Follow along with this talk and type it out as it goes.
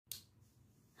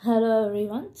Hello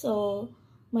everyone. So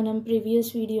మనం previous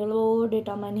వీడియోలో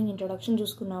data mining introduction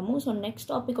చూసుకున్నాము. సో నెక్స్ట్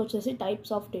టాపిక్ వచ్చేసి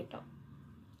types of data.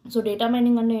 So data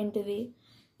mining అంటే ఏంటిది?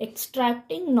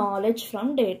 Extracting knowledge from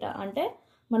data. అంటే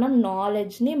మనం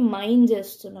నాలెడ్జ్ని మైన్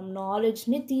చేస్తున్నాం,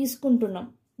 నాలెడ్జ్ని తీసుకుంటున్నాం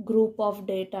గ్రూప్ ఆఫ్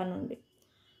డేటా నుండి,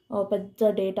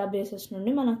 పెద్ద డేటాబేసెస్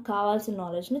నుండి మనకు కావాల్సిన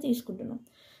నాలెడ్జ్ని తీసుకుంటున్నాం.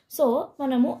 సో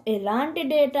మనము ఎలాంటి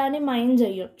డేటాని మైన్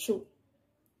చేయొచ్చు,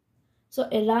 సో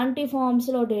ఎలాంటి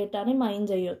ఫామ్స్లో డేటాని మైన్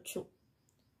చేయొచ్చు,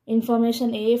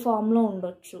 ఇన్ఫర్మేషన్ ఏ ఫామ్లో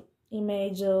ఉండొచ్చు,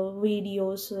 ఇమేజ్,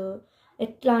 వీడియోస్,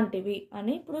 ఎట్లాంటివి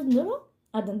అని ఇప్పుడు ఇందులో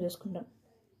అర్థం చేసుకుంటాం.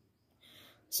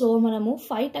 సో మనము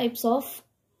 5 టైప్స్ ఆఫ్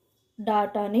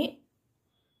డేటాని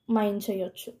మైన్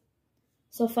చేయొచ్చు.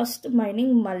 So first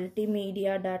mining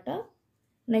multimedia data,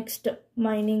 next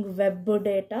mining web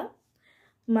data,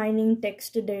 mining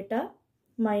text data,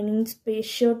 mining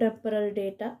స్పేషియో temporal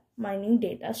data, mining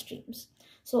data streams.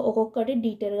 So ఒక్కొక్కటి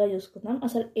డీటెయిల్గా చూసుకుందాం.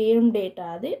 అసలు ఏం డేటా,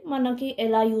 అది మనకి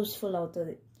ఎలా యూస్ఫుల్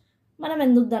అవుతుంది, మనం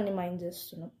ఎందుకు దాన్ని మైన్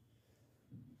చేస్తున్నాం.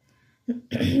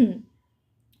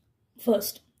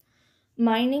 First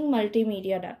mining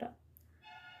multimedia data.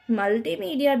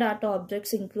 Multimedia data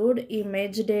objects include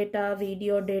image data,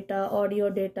 video data, audio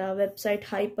data, website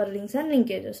hyperlinks and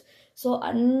linkages. So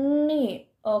అన్ని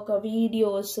ఒక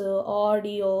videos,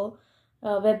 audio,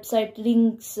 website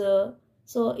links,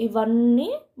 so ఇవన్నీ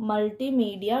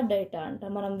మల్టీమీడియా డేటా అంట.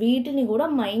 మనం వీటిని కూడా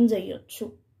మైన్ చేయొచ్చు,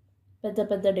 పెద్ద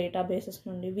పెద్ద డేటాబేసెస్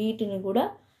నుండి వీటిని కూడా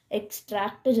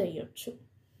ఎక్స్ట్రాక్ట్ చేయొచ్చు.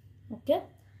 Okay,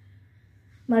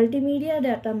 multimedia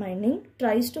data mining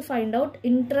tries to find out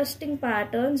interesting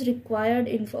patterns required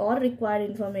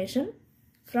information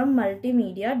from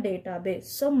multimedia database.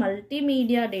 So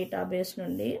multimedia database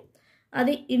నుండి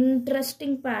అది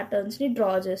ఇంట్రెస్టింగ్ ప్యాటర్న్స్ని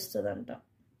డ్రా చేస్తుందంట,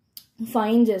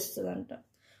 ఫైండ్ చేస్తుందంట.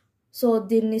 సో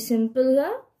దీన్ని సింపుల్గా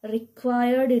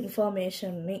రిక్వైర్డ్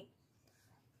ఇన్ఫర్మేషన్ని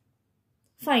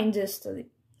ఫైండ్ చేస్తుంది.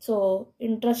 సో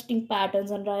ఇంట్రెస్టింగ్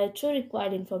ప్యాటర్న్స్ అని రాయొచ్చు,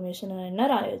 రిక్వైర్డ్ ఇన్ఫర్మేషన్ అయినా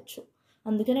రాయొచ్చు.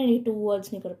 అందుకే నేను ఈ 2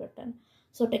 వర్డ్స్ని ఇక్కడ పెట్టాను.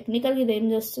 సో టెక్నికల్గా ఇది ఏం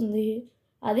చేస్తుంది,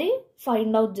 అది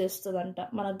ఫైండ్ అవుట్ చేస్తుందంట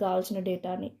మనకు కావాల్సిన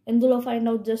డేటాని. ఎందులో ఫైండ్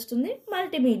అవుట్ చేస్తుంది?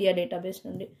 మల్టీమీడియా డేటాబేస్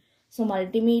నుండి. సో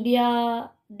మల్టీమీడియా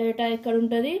డేటా ఎక్కడ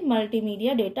ఉంటుంది?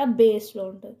 మల్టీమీడియా డేటాబేస్లో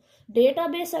ఉంటుంది.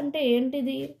 డేటాబేస్ అంటే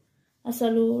ఏంటిది?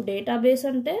 అసలు డేటాబేస్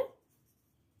అంటే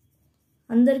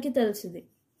అందరికీ తెలిసింది,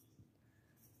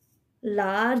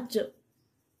 large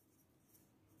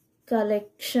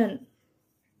collection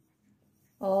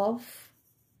of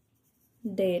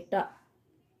data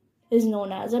is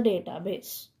known as a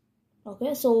database. Okay,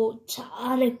 so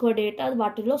చాలా ఎక్కువ డేటా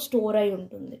వాటిలో స్టోర్ అయి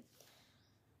ఉంటుంది.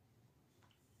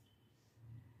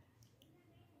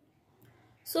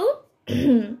 సో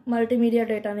మల్టీమీడియా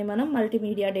డేటాని మనం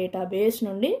మల్టీమీడియా డేటాబేస్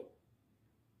నుండి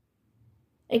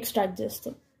ఎక్స్ట్రాక్ట్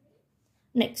చేస్తాం.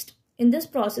 Next, in this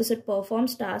process it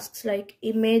performs tasks like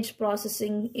image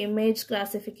processing, image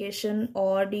classification,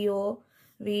 audio,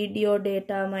 video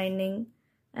data mining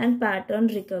and pattern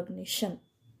recognition.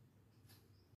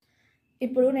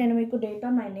 ఇప్పుడు నేను మీకు డేటా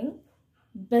మైనింగ్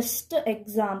బెస్ట్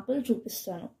ఎగ్జాంపుల్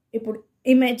చూపిస్తాను. ఇప్పుడు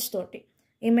ఇమేజ్ తోటి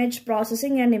image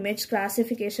processing and image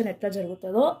classification ఎట్లా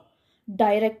జరుగుతుందో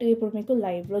డైరెక్ట్గా ఇప్పుడు మీకు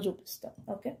లైవ్లో చూపిస్తాను.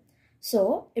 ఓకే, సో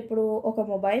ఇప్పుడు ఒక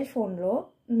మొబైల్ ఫోన్లో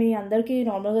మీ అందరికీ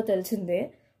నార్మల్గా తెలిసిందే,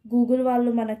 గూగుల్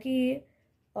వాళ్ళు మనకి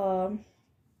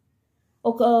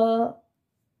ఒక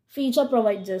ఫీచర్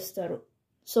ప్రొవైడ్ చేస్తారు.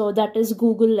 So that is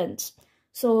Google lens.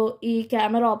 So ఈ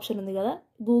కెమెరా ఆప్షన్ ఉంది కదా,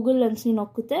 గూగుల్ లెన్స్ని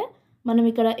నొక్కితే మనం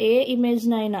ఇక్కడ ఏ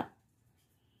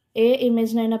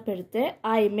ఇమేజ్నైనా పెడితే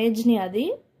ఆ ఇమేజ్ని అది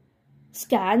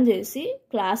స్కాన్ చేసి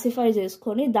క్లాసిఫై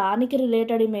చేసుకొని దానికి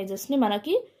రిలేటెడ్ ఇమేజెస్ని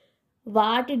మనకి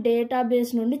వాటి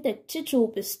డేటాబేస్ నుండి తెచ్చి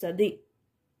చూపిస్తుంది,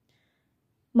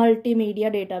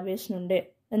 మల్టీమీడియా డేటాబేస్ నుండే.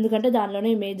 ఎందుకంటే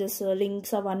దానిలోనే ఇమేజెస్,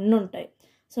 లింక్స్ అవన్నీ ఉంటాయి.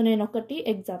 సో నేను ఒకటి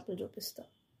ఎగ్జాంపుల్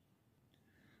చూపిస్తాను.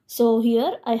 So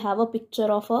here I have a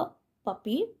picture of a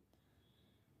puppy.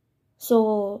 So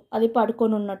అది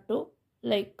పడుకొని ఉన్నట్టు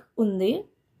లైక్ ఉంది,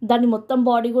 దాని మొత్తం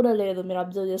బాడీ కూడా లేదు, మీరు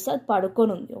అబ్జర్వ్ చేస్తే అది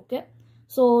పడుకొని ఉంది. ఓకే,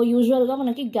 సో యూజువల్గా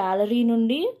మనకి గ్యాలరీ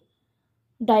నుండి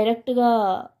డైరెక్ట్గా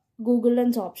గూగుల్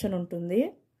లెన్స్ ఆప్షన్ ఉంటుంది.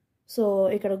 సో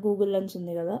ఇక్కడ గూగుల్ లెన్స్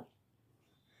ఉంది కదా,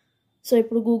 సో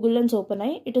ఇప్పుడు గూగుల్ లెన్స్ ఓపెన్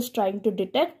అయ్యి it is trying to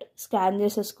detect, scan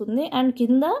చేసేసుకుంది and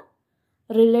కింద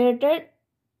రిలేటెడ్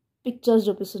పిక్చర్స్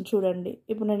చూపిస్తుంది. చూడండి,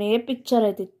 ఇప్పుడు నేను ఏ పిక్చర్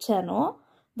అయితే ఇచ్చానో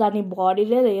దాని బాడీ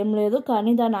లేదు, ఏం లేదు,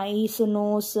 కానీ దాని ఐస్,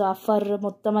 నోస్, ఫర్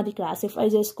మొత్తం అది క్లాసిఫై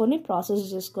చేసుకొని ప్రాసెస్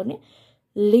చేసుకొని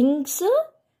లింక్స్,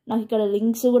 నాకు ఇక్కడ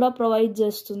లింక్స్ కూడా ప్రొవైడ్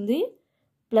చేస్తుంది,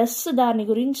 ప్లస్ దాని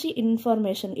గురించి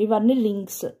ఇన్ఫర్మేషన్, ఇవన్నీ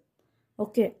లింక్స్.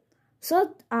 ఓకే, సో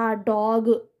ఆ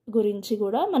డాగ్ గురించి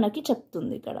కూడా మనకి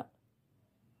చెప్తుంది ఇక్కడ.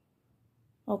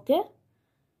 Okay,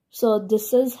 so this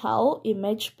is how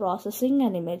image processing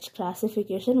and image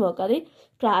classification work. అది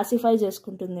క్లాసిఫై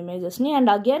చేసుకుంటుంది ఇమేజెస్ని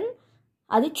అండ్ అగైన్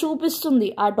అది చూపిస్తుంది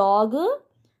ఆ డాగ్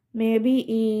మేబీ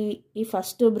ఈ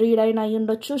ఫస్ట్ బ్రీడ్ అయినా అయి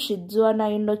ఉండొచ్చు, షిట్జు అని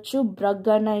అయి ఉండొచ్చు, బ్రగ్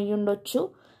అని అయి ఉండొచ్చు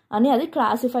అని అది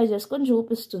క్లాసిఫై చేసుకొని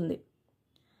చూపిస్తుంది.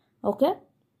 Okay,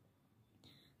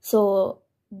 so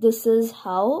this is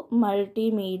how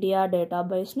multimedia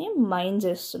డేటాబేస్ని mine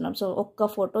చేస్తున్నాం. సో ఒక్క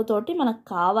ఫోటోతోటి మనకు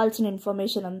కావాల్సిన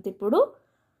ఇన్ఫర్మేషన్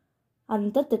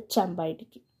అంత తెచ్చాం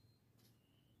బయటికి.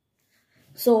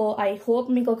 సో ఐ హోప్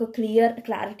మీకు ఒక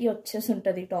క్లారిటీ వచ్చేసి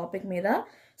ఉంటుంది టాపిక్ మీద.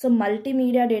 సో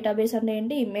మల్టీమీడియా డేటాబేస్ అంటే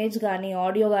ఏంటి, ఇమేజ్ కానీ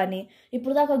ఆడియో కానీ,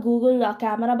 ఇప్పుడు దాకా గూగుల్ ఆ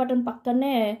కెమెరా బటన్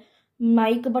పక్కనే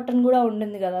మైక్ బటన్ కూడా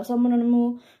ఉండింది కదా. సో మనము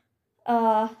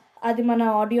అది మన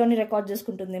ఆడియోని రికార్డ్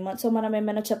చేసుకుంటుంది. సో మనం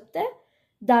ఏమైనా చెప్తే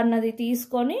దాన్ని అది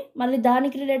తీసుకొని మళ్ళీ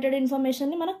దానికి రిలేటెడ్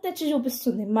ఇన్ఫర్మేషన్ని మనకు తెచ్చి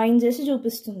చూపిస్తుంది, మైన్ చేసి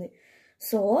చూపిస్తుంది.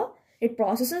 So it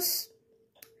processes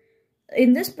in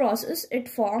this process it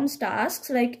forms tasks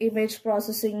like image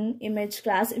processing, image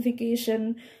classification,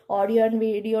 audio and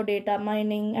video data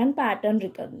mining and pattern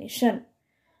recognition.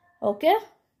 Okay,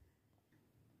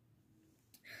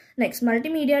 next,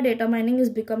 multimedia data mining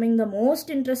is becoming the most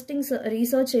interesting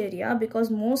research area because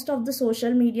most of the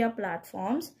social media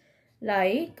platforms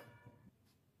like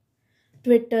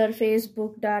Twitter,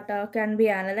 Facebook data can be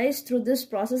analyzed through this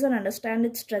process and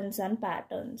understand its trends and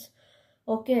patterns.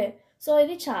 Okay, so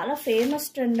ఇది చాలా famous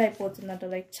trend అయిపోతుందంట,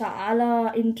 like చాలా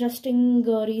interesting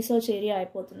research area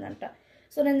అయిపోతుందంట.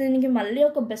 So నేను దీనికి మళ్ళీ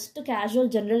ఒక best casual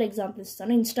general example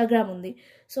ఇస్తాను. Instagram ఉంది.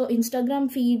 So Instagram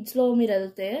ఫీడ్స్లో మీరు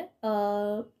వెళ్తే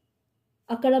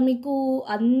అక్కడ మీకు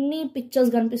అన్ని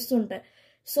పిక్చర్స్ కనిపిస్తుంటాయి.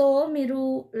 సో మీరు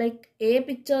లైక్ ఏ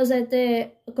పిక్చర్స్ అయితే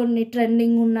కొన్ని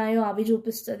ట్రెండింగ్ ఉన్నాయో అవి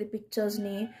చూపిస్తుంది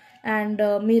పిక్చర్స్ని, అండ్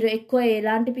మీరు ఎక్కువ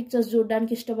ఎలాంటి పిక్చర్స్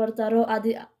చూడడానికి ఇష్టపడతారో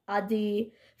అది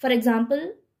ఫర్ ఎగ్జాంపుల్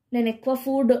నేను ఎక్కువ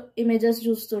ఫుడ్ ఇమేజెస్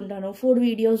చూస్తుంటాను, ఫుడ్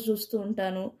వీడియోస్ చూస్తూ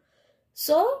ఉంటాను.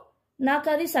 సో నాకు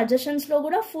అది సజెషన్స్లో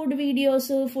కూడా ఫుడ్ వీడియోస్,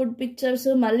 ఫుడ్ పిక్చర్స్,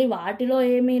 మళ్ళీ వాటిలో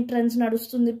ఏమి ట్రెండ్స్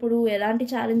నడుస్తుంది, ఇప్పుడు ఎలాంటి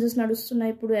ఛాలెంజెస్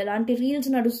నడుస్తున్నాయి, ఇప్పుడు ఎలాంటి రీల్స్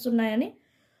నడుస్తున్నాయని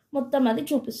మొత్తం అది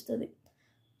చూపిస్తుంది.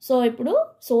 సో ఇప్పుడు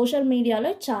సోషల్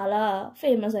మీడియాలో చాలా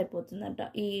ఫేమస్ అయిపోతుందంట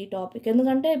ఈ టాపిక్.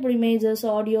 ఎందుకంటే ఇప్పుడు ఇమేజెస్,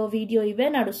 ఆడియో, వీడియో ఇవే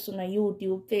నడుస్తున్నాయి.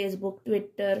 YouTube, Facebook,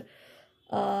 Twitter,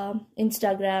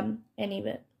 Instagram,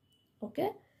 anywhere. Okay,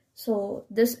 so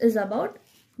this is about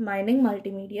mining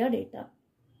multimedia data.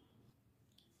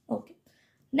 Okay,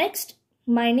 next,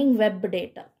 mining web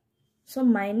data. So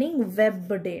mining web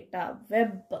data,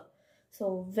 so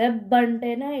web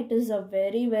antena it is a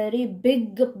very very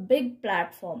big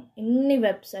platform. Inni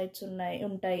websites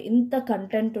untai, inta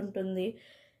content untundi.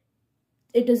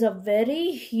 It is a very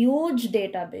huge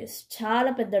database,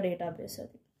 chaala pedda database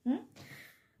adi.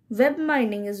 Web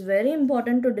mining is very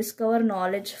important to discover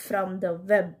knowledge from the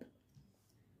web.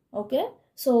 Okay,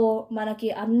 so మనకి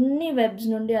అన్ని webs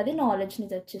నుండి అది నాలెడ్జ్ని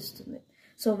తెచ్చిస్తుంది.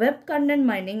 So web content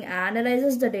mining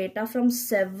analyses the data from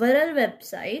several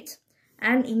websites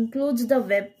and includes the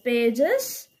web pages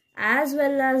as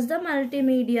well as the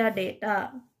multimedia data.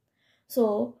 So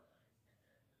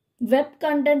web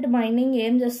content mining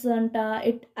ఏం చేస్తుందంట,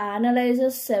 it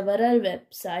analyses several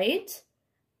websites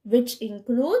which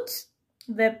includes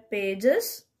web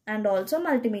pages and also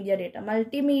multimedia data.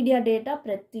 Multimedia data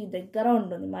ప్రతి దగ్గర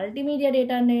ఉంటుంది. Multimedia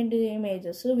data అంటే ఏంటి,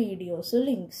 images, videos,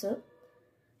 links,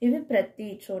 ఇవి ప్రతి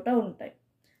చోట ఉంటాయి.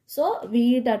 సో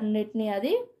వీటన్నిటిని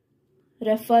అది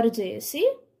రెఫర్ చేసి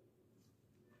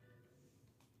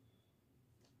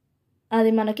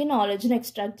అది మనకి నాలెడ్జ్ని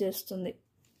ఎక్స్ట్రాక్ట్ చేస్తుంది.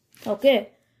 Okay,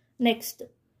 next,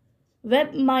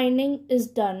 web mining is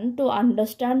done to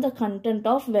understand the content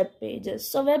of web pages.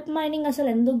 So web mining అసలు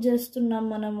ఎందుకు చేస్తున్నాం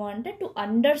మనము అంటే to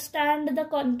understand the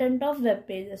content of web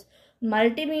pages.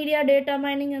 Multimedia data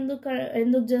mining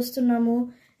ఎందుకు చేస్తున్నాము,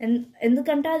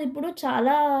 ఎందుకంటే అది ఇప్పుడు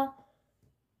చాలా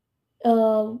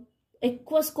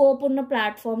ఎక్కువ స్కోప్ ఉన్న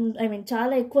ప్లాట్ఫామ్,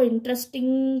 చాలా ఎక్కువ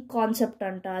ఇంట్రెస్టింగ్ కాన్సెప్ట్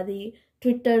అంట. అది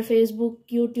ట్విట్టర్, ఫేస్బుక్,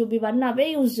 యూట్యూబ్ ఇవన్నీ అవే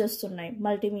యూజ్ చేస్తున్నాయి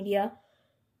multimedia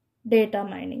data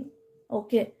mining.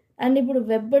 Okay, and ఇప్పుడు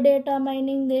వెబ్ డేటా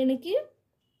మైనింగ్ దేనికి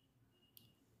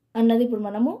అన్నది ఇప్పుడు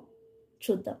మనము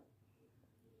చూద్దాం.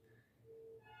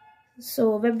 So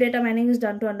web data mining is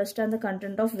done to understand the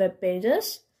content of web pages.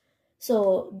 So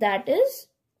that is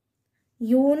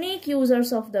unique users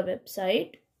of the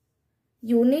website,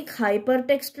 unique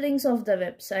hypertext links of the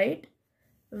website,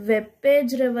 web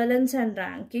page relevance and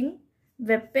ranking,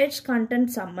 web page content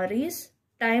summaries,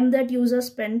 time that users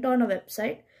spent on a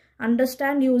website,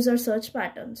 understand user search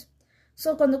patterns. So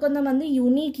కొంతమంది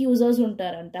unique users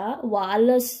ఉంటారంట,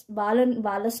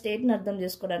 వాళ్ళ స్టేట్ని అర్థం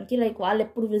చేసుకోవడానికి, like వాళ్ళు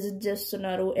ఎప్పుడు visit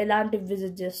చేస్తున్నారు, ఎలాంటివి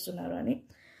visit చేస్తున్నారు అని.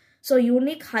 So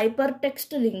unique hyper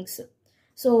text links,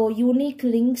 so unique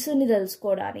లింక్స్ని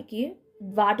తెలుసుకోవడానికి,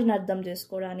 వాటిని అర్థం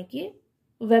చేసుకోవడానికి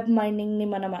వెబ్ మైనింగ్ని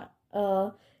మనం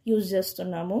యూజ్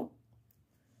చేస్తున్నాము.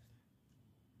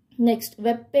 Next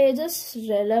web pages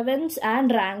relevance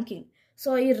and ranking.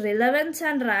 So ఈ రిలవెన్స్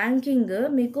అండ్ ర్యాంకింగ్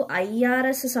మీకు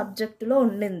ఐఆర్ఎస్ సబ్జెక్టులో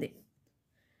ఉండింది.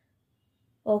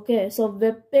 ఓకే, సో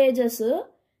వెబ్ పేజెస్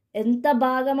ఎంత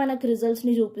బాగా మనకు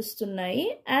రిజల్ట్స్ని చూపిస్తున్నాయి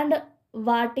అండ్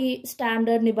వాటి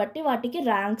స్టాండర్డ్ని బట్టి వాటికి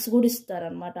ర్యాంక్స్ కూడా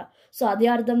ఇస్తారనమాట. సో అది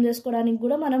అర్థం చేసుకోవడానికి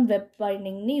కూడా మనం వెబ్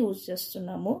మైనింగ్ని యూజ్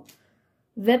చేస్తున్నాము.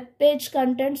 Web page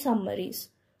content summaries.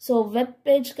 So web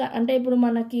page అంటే ఇప్పుడు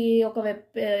మనకి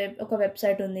ఒక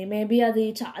వెబ్సైట్ ఉంది, మేబీ అది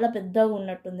చాలా పెద్దగా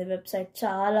ఉన్నట్టుంది వెబ్సైట్,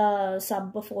 చాలా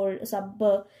సబ్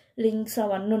లింక్స్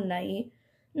అవన్నీ ఉన్నాయి,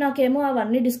 నాకేమో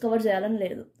అవన్నీ డిస్కవర్ చేయాలని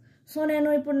లేదు. సో నేను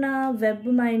ఇప్పుడు నా వెబ్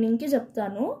మైనింగ్కి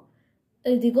చెప్తాను,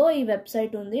 ఇదిగో ఈ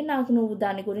వెబ్సైట్ ఉంది, నాకు నువ్వు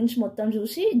దాని గురించి మొత్తం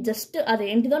చూసి జస్ట్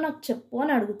అదేంటిదో నాకు చెప్పు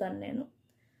అని అడుగుతాను నేను.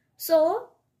 సో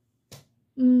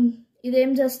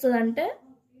ఇదేం చేస్తుందంటే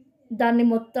దాన్ని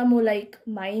మొత్తము లైక్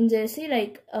మైన్ చేసి,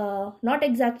 లైక్ నాట్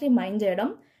ఎగ్జాక్ట్లీ మైన్ చేయడం,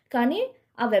 కానీ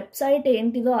ఆ వెబ్సైట్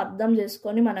ఏంటిదో అర్థం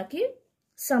చేసుకొని మనకి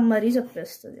సమ్మరీ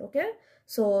చెప్పేస్తుంది. Okay,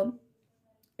 so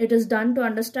it is done to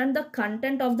understand the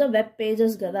content of the web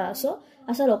pages కదా. సో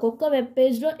అసలు ఒక్కొక్క వెబ్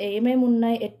పేజ్లో ఏమేమి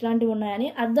ఉన్నాయి, ఎట్లాంటివి ఉన్నాయని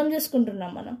అర్థం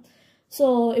చేసుకుంటున్నాం మనం. సో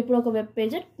ఇప్పుడు ఒక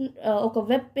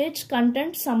వెబ్ పేజ్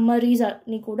కంటెంట్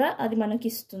సమ్మరీస్ని కూడా అది మనకి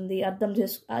ఇస్తుంది,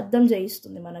 అర్థం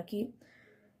చేయిస్తుంది మనకి.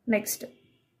 Next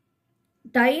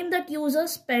time that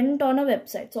users spend on a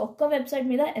website. So ఒక్క వెబ్సైట్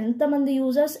మీద ఎంతమంది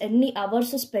యూజర్స్ ఎన్ని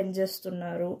అవర్స్ స్పెండ్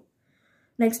చేస్తున్నారు.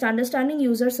 Next understanding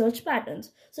user search patterns.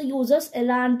 So users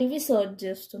ఎలాంటివి సర్చ్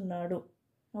చేస్తున్నాడు.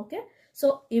 ఓకే, సో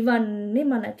ఇవన్నీ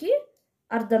మనకి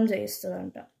అర్థం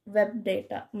చేయిస్తుందంట web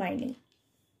data mining.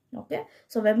 Okay,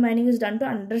 so web mining is done to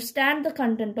understand the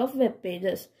content of web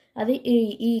pages. అది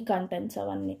ఈ కంటెంట్స్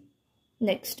అవన్నీ.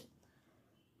 Next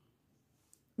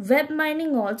web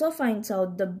mining also finds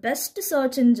out the best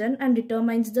search engine and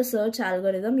determines the search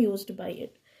algorithm used by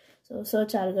it. So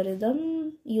search algorithm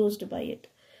used by it.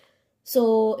 So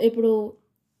ఇప్పుడు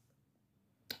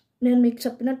నేను మీకు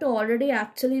చెప్పినట్టు already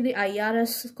actually ఇది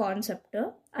IRS concept,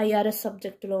 IRS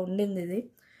సబ్జెక్టులో ఉండింది ఇది.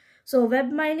 So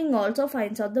web mining also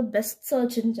finds out the best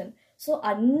search engine. So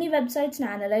అన్ని వెబ్సైట్స్ని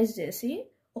analyse చేసి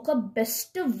ఒక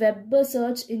బెస్ట్ వెబ్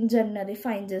సర్చ్ ఇంజన్ అది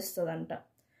ఫైండ్ చేస్తుందంట.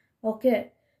 ఓకే,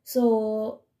 సో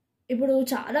ఇప్పుడు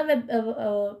చాలా వెబ్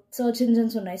సర్చ్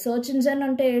ఇంజన్స్ ఉన్నాయి. సర్చ్ ఇంజన్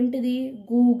అంటే ఏంటిది?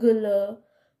 Google,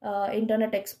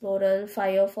 internet explorer,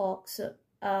 fire pox,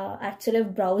 actually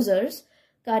browsers,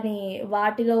 కానీ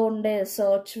వాటిలో ఉండే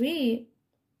సర్చ్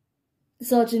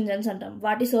ఇంజన్స్ అంటాం.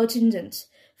 వాటి search engines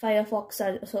fire pox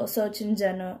search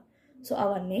engine, so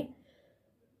అవన్నీ.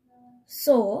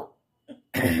 సో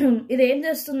ఇదేం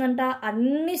చేస్తుందంట,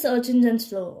 అన్ని సర్చ్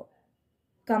ఇంజన్స్లో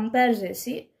కంపేర్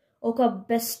చేసి ఒక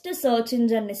బెస్ట్ సర్చ్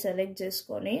ఇంజన్ని సెలెక్ట్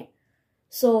చేసుకొని,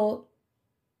 సో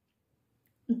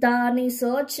దాని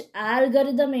సర్చ్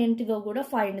ఆల్గరిథం ఏంటిదో కూడా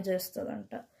ఫైండ్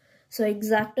చేస్తుందంట. సో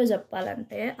ఎగ్జాక్ట్గా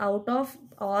చెప్పాలంటే out of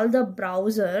all the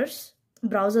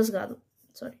browsers కాదు,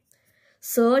 sorry,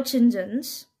 search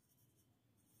engines,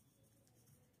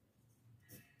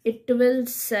 it will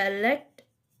select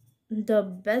the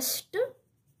best.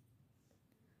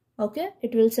 Okay,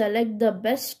 it will select the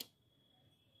best.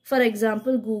 For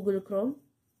example Google chrome,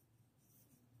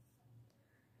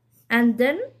 and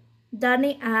then దాని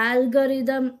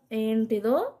algorithm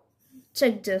ఏంటిదో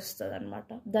check చేస్తుంది అనమాట.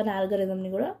 దాని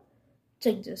ఆల్గరిథంని కూడా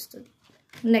చెక్ చేస్తుంది.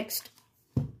 Next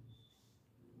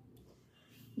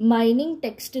mining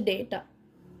text data.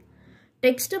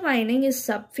 Text mining is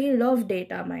subfield of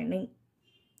data mining.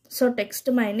 So text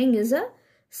mining is a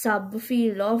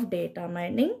subfield of data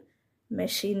mining,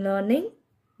 machine learning,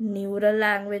 neural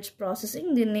language processing,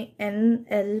 దీన్ని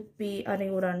NLP అని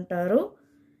కూడా అంటారు,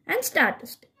 and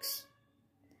statistics.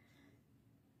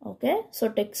 Okay, so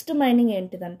text mining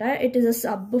ఏంటిదంట, it is a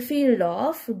sub field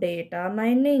of data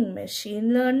mining, machine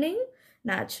learning,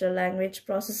 natural language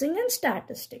processing and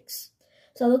statistics.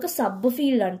 So అదొక sub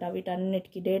field అంట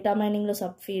వీటన్నిటికీ. Data మైనింగ్లో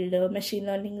sub field, machine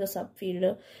లెర్నింగ్లో sub field,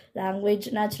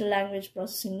 natural language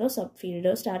ప్రాసెసింగ్లో sub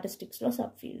field, స్టాటిస్టిక్స్లో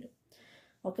sub field.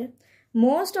 Okay,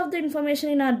 most of the information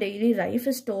in our daily life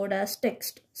is stored as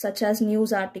text, such as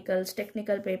news articles,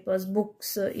 technical papers, books,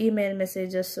 email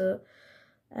messages,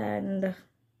 and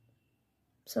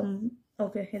some,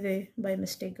 okay, ఇది by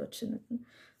mistake వచ్చింది,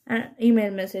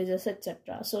 email messages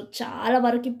etcetera. So చాలా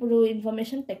వరకు ఇప్పుడు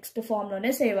information text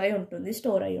ఫామ్లోనే save అయి ఉంటుంది,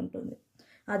 store అయి ఉంటుంది.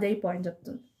 అదే ఈ పాయింట్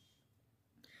చెప్తుంది.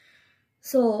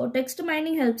 So text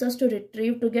mining helps us to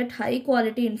retrieve to get high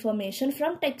quality information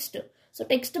from text. So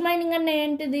text mining అంటే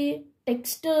ఏంటిది?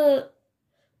 టెక్స్ట్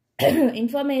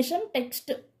ఇన్ఫర్మేషన్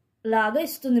టెక్స్ట్ లాగా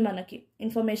ఇస్తుంది మనకి,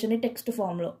 ఇన్ఫర్మేషన్ టెక్స్ట్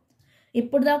ఫామ్లో.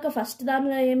 ఇప్పుడు దాకా ఫస్ట్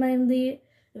దానిలో ఏమైంది,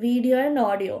 video and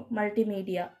audio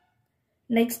multimedia.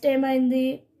 Next ఏమైంది,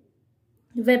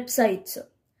 వెబ్సైట్స్,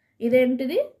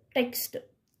 ఇదేంటిది text.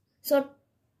 So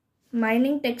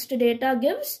mining text data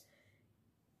gives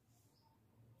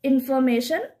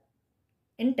information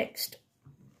in text.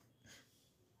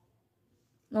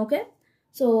 Okay,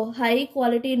 so high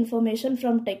quality information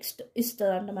from text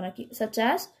ఇస్తుందంట మనకి, such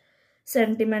as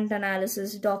sentiment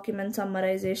analysis, document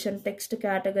summarisation, text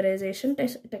categorisation,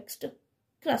 text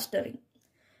clustering.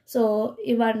 So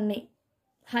ఇవన్నీ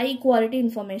high quality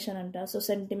information అంట. So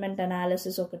sentiment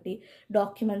analysis ఒకటి,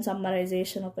 document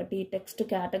summarisation ఒకటి, text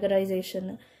categorisation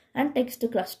and text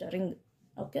clustering.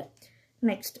 Okay,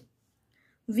 next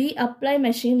we apply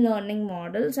machine learning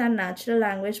models and natural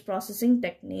language processing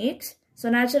techniques. So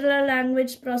natural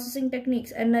language processing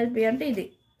techniques, NLP అంటే ఇది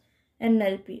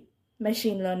NLP,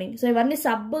 machine learning. So ఇవన్నీ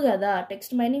sub కదా,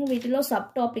 text mining వీటిలో sub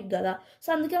topic కదా. So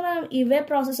అందుకే మనం ఇవే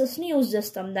ప్రాసెసెస్ని use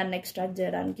చేస్తాం దాన్ని ఎక్స్ట్రాక్ట్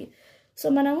చేయడానికి. సో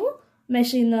మనము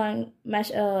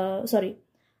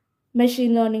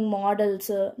machine learning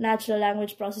models, natural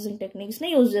language processing టెక్నిక్స్ని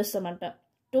use చేస్తామంట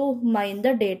to mine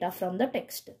the data from the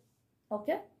text.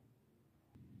 Okay,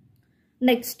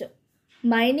 next,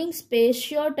 mining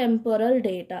spatio-temporal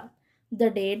data. The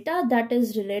data that is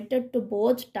related to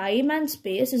both time and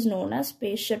space is known as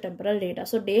spatio-temporal data.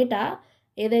 So data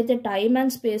ఏదైతే time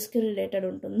and స్పేస్కి related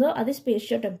ఉంటుందో అది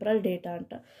spatio-temporal data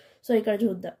అంట. So ఇక్కడ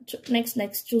చూద్దాం,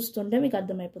 next చూస్తుంటే మీకు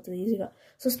అర్థమైపోతుంది ఈజీగా.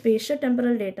 So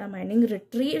spatio-temporal data mining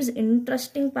retrieves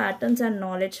interesting patterns and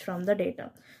knowledge from the data.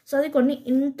 So అది కొన్ని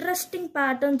ఇంట్రెస్టింగ్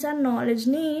ప్యాటర్న్స్ అండ్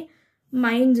నాలెడ్జ్ని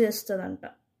మైన్ చేస్తుందంట.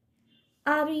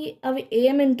 అవి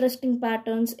ఏం ఇంట్రెస్టింగ్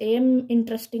ప్యాటర్న్స్, ఏం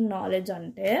ఇంట్రెస్టింగ్ నాలెడ్జ్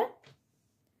అంటే,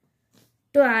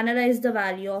 to analyse the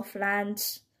value of lands.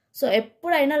 So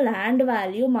ఎప్పుడైనా ల్యాండ్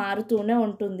వాల్యూ మారుతూనే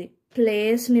ఉంటుంది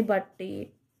ప్లేస్ని బట్టి,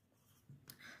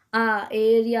 ఆ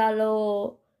ఏరియాలో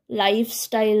లైఫ్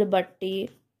స్టైల్ బట్టి.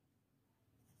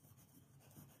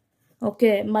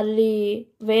 ఓకే, మళ్ళీ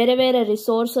వేరే వేరే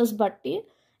రిసోర్సెస్ బట్టి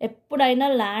ఎప్పుడైనా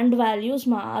ల్యాండ్ వాల్యూస్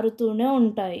మారుతూనే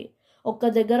ఉంటాయి. ఒక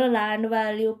దగ్గర land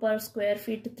value per square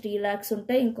feet 3 lakhs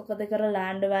ఉంటే ఇంకొక దగ్గర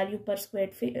land value per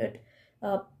square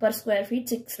feet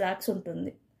 6 lakhs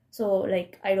ఉంటుంది. So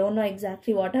like I don't know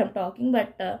exactly what I'm talking,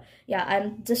 but yeah I'm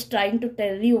just trying to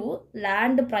tell you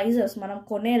land prices, మనం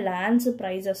కొనే lands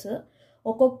prices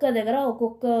ఒక్కొక్క దగ్గర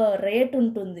ఒక్కొక్క rate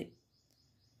ఉంటుంది.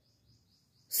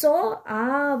 సో ఆ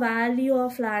వాల్యూ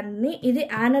ఆఫ్ ల్యాండ్ని ఇది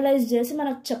అనలైజ్ చేసి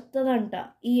మనకు చెప్తుందంట,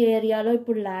 ఈ ఏరియాలో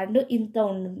ఇప్పుడు ల్యాండ్ ఇంత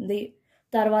ఉంది,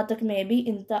 తర్వాతకి మేబీ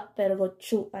ఇంత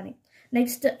పెరగొచ్చు అని.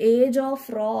 నెక్స్ట్ ఏజ్ ఆఫ్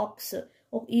రాక్స్,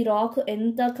 ఈ రాక్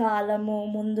ఎంత కాలము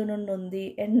ముందు నుండి ఉంది,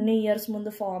 ఎన్ని ఇయర్స్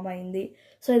ముందు ఫామ్ అయింది.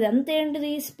 సో ఇదంతా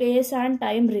ఏంటిది, space and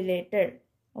time related.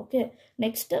 Okay,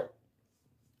 next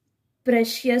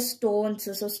precious stones.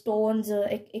 So stones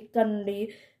ఎక్కడ నుండి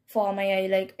ఫామ్ అయ్యాయి,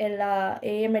 లైక్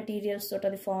ఏ మెటీరియల్స్ తోటి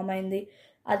అది ఫామ్ అయింది,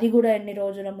 అది కూడా ఎన్ని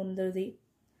రోజుల ముందుది.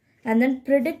 And then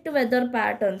predict weather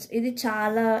patterns, ఇది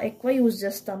చాలా ఎక్కువ యూజ్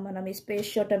చేస్తాం మనం ఈ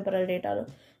spatio-temporal డేటాలో.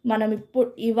 మనం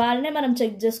ఇవాళనే మనం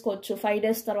చెక్ చేసుకోవచ్చు 5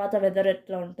 days తర్వాత వెదర్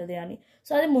ఎట్లా ఉంటుంది అని.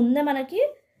 సో అది ముందే మనకి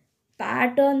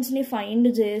ప్యాటర్న్స్ని ఫైండ్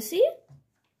చేసి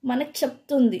మనకి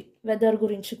చెప్తుంది వెదర్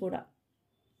గురించి కూడా.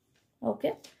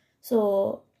 ఓకే, సో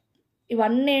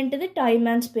ఇవన్నీ ఏంటిది, time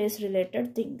and space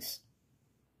related things.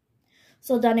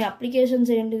 So దాని అప్లికేషన్స్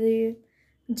ఏంటిది,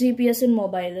 GPS ఇన్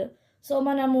మొబైల్. సో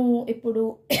మనము ఇప్పుడు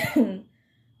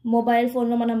మొబైల్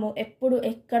ఫోన్లో మనము ఎప్పుడు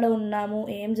ఎక్కడ ఉన్నాము,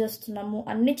 ఏం చేస్తున్నాము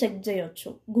అన్నీ చెక్ చేయొచ్చు,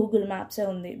 గూగుల్ మ్యాప్సే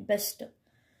ఉంది బెస్ట్.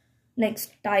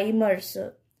 నెక్స్ట్ టైమర్స్,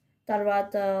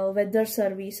 తర్వాత weather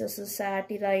services,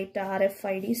 satellite,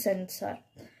 RFID censor.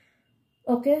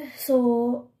 Okay, so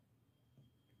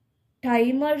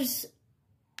timers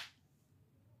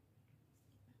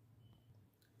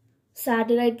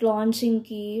satellite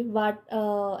లాంచింగ్కి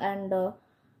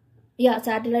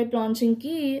satellite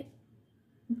లాంచింగ్కి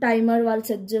timer వాళ్ళు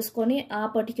సెట్ చేసుకొని ఆ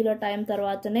పర్టిక్యులర్ టైం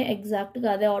తర్వాతనే ఎగ్జాక్ట్గా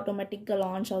అదే ఆటోమేటిక్గా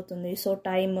లాంచ్ అవుతుంది. So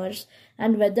timers.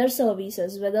 And weather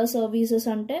services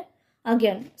అంటే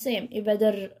అగైన్ సేమ్ ఈ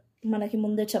వెదర్ మనకి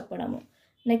ముందే చెప్పడము.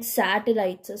 నెక్స్ట్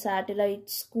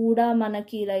శాటిలైట్స్ కూడా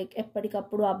మనకి లైక్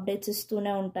ఎప్పటికప్పుడు అప్డేట్స్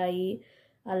ఇస్తూనే ఉంటాయి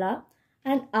అలా.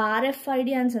 And RFID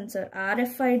and sensor.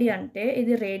 RFID అంటే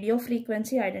ఇది radio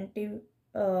frequency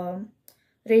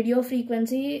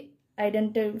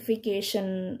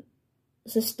identification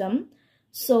system.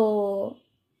 So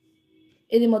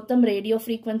ఇది మొత్తం రేడియో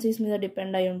ఫ్రీక్వెన్సీస్ మీద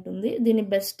డిపెండ్ అయి ఉంటుంది. దీని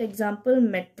best example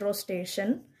metro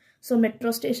station. So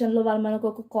metro స్టేషన్లో వాళ్ళు మనకు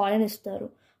ఒక కాయిన్ ఇస్తారు.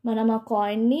 మనం ఆ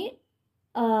కాయిన్ని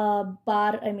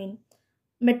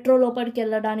మెట్రో లోపలికి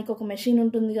వెళ్ళడానికి ఒక మెషిన్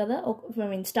ఉంటుంది కదా, ఐ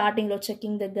మీన్ స్టార్టింగ్లో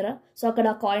చెక్కింగ్ దగ్గర. సో అక్కడ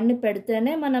ఆ కాయిన్ని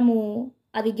పెడితేనే మనము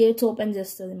అది గేట్స్ ఓపెన్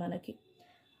చేస్తుంది మనకి.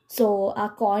 సో ఆ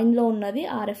కాయిన్లో ఉన్నది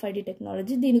ఆర్ఎఫ్ఐడి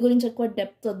టెక్నాలజీ. దీని గురించి ఎక్కువ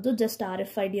డెప్త్ వద్దు, జస్ట్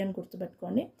ఆర్ఎఫ్ఐడి అని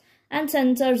గుర్తుపెట్టుకోండి. అండ్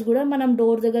సెన్సర్స్ కూడా మనం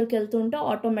డోర్ దగ్గరికి వెళ్తుంటే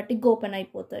ఆటోమేటిక్గా ఓపెన్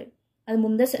అయిపోతాయి, అది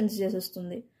ముందే సెన్స్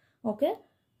చేసేస్తుంది. ఓకే,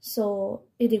 సో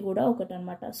ఇది కూడా ఒకటి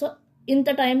అనమాట. సో ఇంత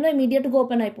టైంలో ఇమీడియట్గా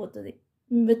ఓపెన్ అయిపోతుంది,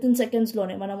 విత్ ఇన్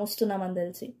సెకండ్స్లోనే మనం వస్తున్నామని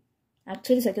తెలిసి.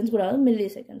 యాక్చువల్లీ సెకండ్స్ కూడా కాదు, మిల్లీ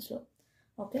సెకండ్స్లో.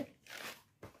 Okay,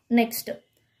 next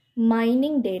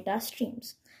mining data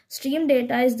streams. Stream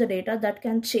data is the data that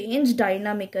can change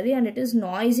dynamically and it is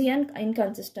noisy and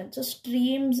inconsistent. So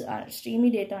streamy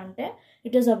data ante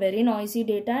it is a very noisy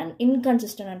data and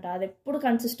inconsistent anta. Adi eppudu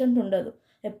consistent undadu,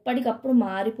 eppadikappudu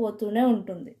maaripotune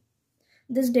untundi.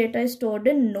 This data is stored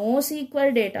in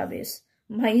NoSQL database.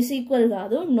 MySQL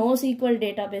kaadu, NoSQL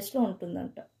database lo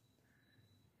untundanta.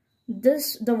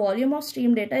 The volume of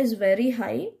stream data is very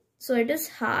high, so it is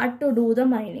hard to do the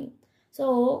mining. So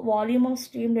volume of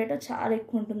stream data చాలా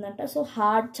ఎక్కువ ఉంటుందంట. So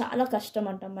చాలా కష్టం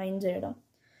అంట mine చేయడం.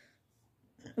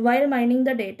 While mining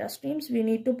the data streams we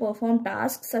need to perform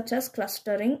task such as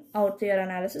clustering, outlier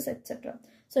analysis etcetera.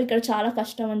 So ఇక్కడ చాలా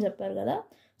కష్టం అని చెప్పారు కదా,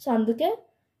 సో అందుకే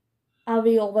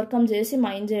అవి ఓవర్కమ్ చేసి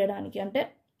మైన్ చేయడానికి, అంటే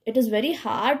it is very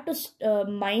hard to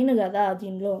mine కదా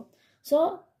దీనిలో. సో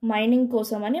మైనింగ్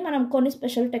కోసం అని మనం కొన్ని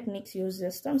స్పెషల్ టెక్నిక్స్ యూజ్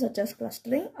చేస్తాం, such as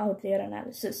clustering, outlier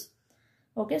analysis.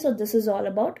 Okay, so this is all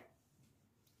about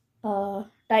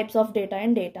types of data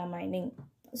and data mining.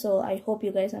 So I hope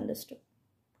you guys understood.